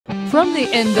From the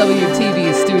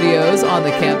NWTV studios on the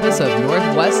campus of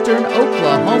Northwestern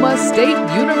Oklahoma State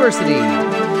University,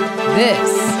 this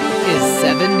is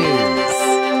 7 News.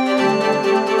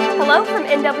 Hello from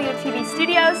NWTV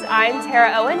studios. I'm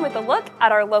Tara Owen with a look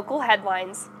at our local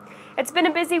headlines. It's been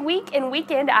a busy week and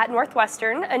weekend at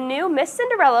Northwestern. A new Miss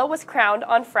Cinderella was crowned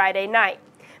on Friday night.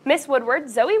 Miss Woodward,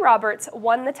 Zoe Roberts,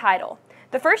 won the title.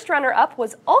 The first runner-up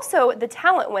was also the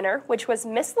talent winner, which was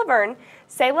Miss Laverne,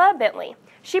 Selah Bentley.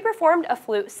 She performed a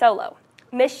flute solo.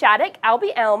 Miss Shattuck,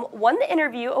 Albie Elm, won the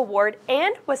interview award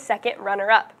and was second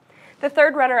runner-up. The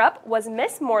third runner-up was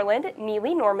Miss Moreland,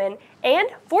 Neely Norman, and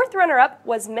fourth runner-up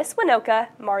was Miss Winoka,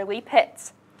 Marley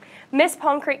Pitts. Miss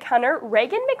Palm Creek Hunter,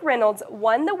 Reagan McReynolds,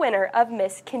 won the winner of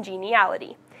Miss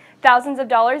Congeniality. Thousands of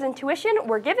dollars in tuition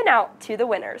were given out to the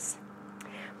winners.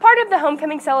 Part of the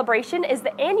homecoming celebration is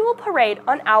the annual parade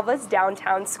on Alva's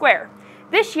downtown square.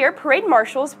 This year, parade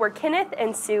marshals were Kenneth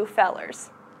and Sue Fellers.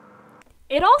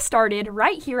 It all started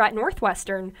right here at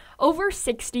Northwestern over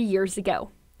 60 years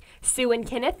ago. Sue and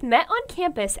Kenneth met on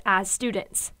campus as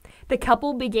students. The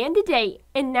couple began to date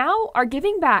and now are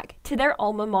giving back to their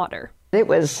alma mater. It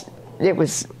was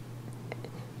the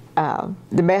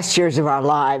best years of our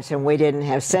lives, and we didn't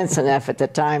have sense enough at the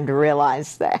time to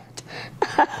realize that.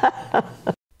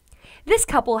 This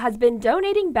couple has been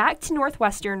donating back to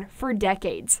Northwestern for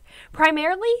decades,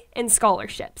 primarily in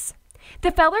scholarships.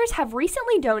 The Fellers have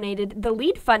recently donated the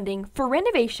lead funding for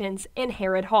renovations in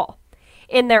Harrod Hall.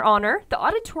 In their honor, the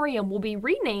auditorium will be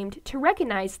renamed to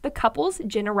recognize the couple's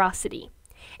generosity.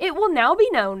 It will now be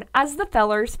known as the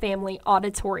Fellers Family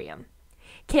Auditorium.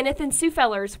 Kenneth and Sue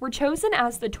Fellers were chosen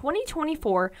as the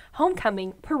 2024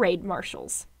 Homecoming Parade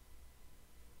Marshals.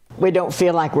 We don't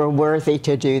feel like we're worthy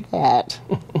to do that.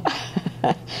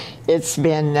 It's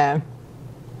been a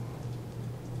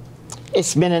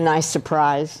nice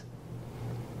surprise.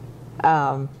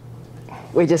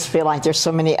 We just feel like there's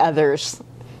so many others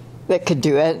that could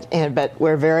do it, but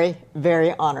we're very,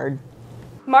 very honored.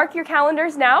 Mark your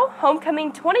calendars now.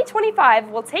 Homecoming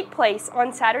 2025 will take place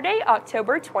on Saturday,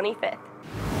 October 25th.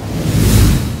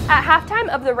 At halftime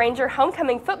of the Ranger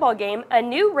homecoming football game, a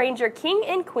new Ranger King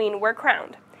and Queen were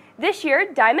crowned. This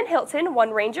year, Diamond Hilton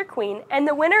won Ranger Queen, and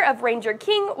the winner of Ranger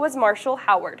King was Marshall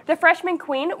Howard. The freshman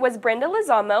queen was Brenda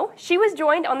Lozamo. She was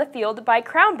joined on the field by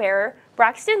crown bearer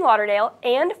Braxton Lauderdale,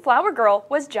 and flower girl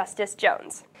was Justice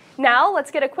Jones. Now,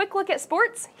 let's get a quick look at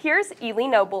sports. Here's Ely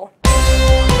Noble.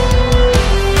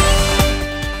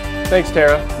 Thanks,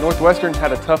 Tara. Northwestern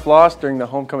had a tough loss during the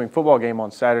homecoming football game on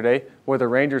Saturday, where the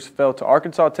Rangers fell to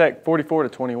Arkansas Tech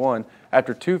 44-21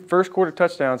 after two first-quarter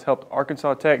touchdowns helped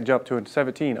Arkansas Tech jump to a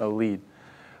 17-0 lead.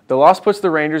 The loss puts the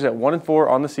Rangers at 1-4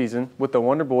 on the season, with the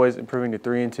Wonder Boys improving to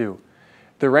 3-2.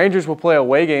 The Rangers will play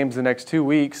away games the next 2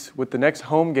 weeks, with the next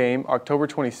home game October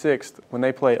 26th when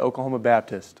they play Oklahoma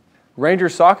Baptist.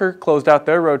 Rangers soccer closed out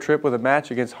their road trip with a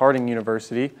match against Harding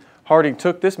University. Harding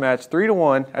took this match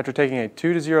 3-1 after taking a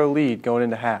 2-0 lead going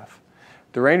into half.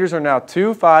 The Rangers are now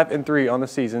 2-5-3 on the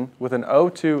season with an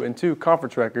 0-2-2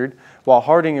 conference record, while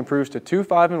Harding improves to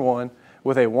 2-5-1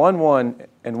 with a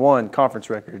 1-1-1 conference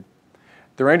record.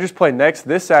 The Rangers play next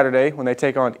this Saturday when they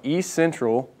take on East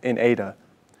Central in Ada.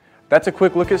 That's a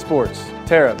quick look at sports.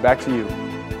 Tara, back to you.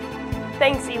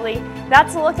 Thanks, Ely.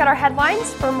 That's a look at our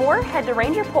headlines. For more, head to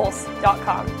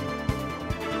rangerpulse.com.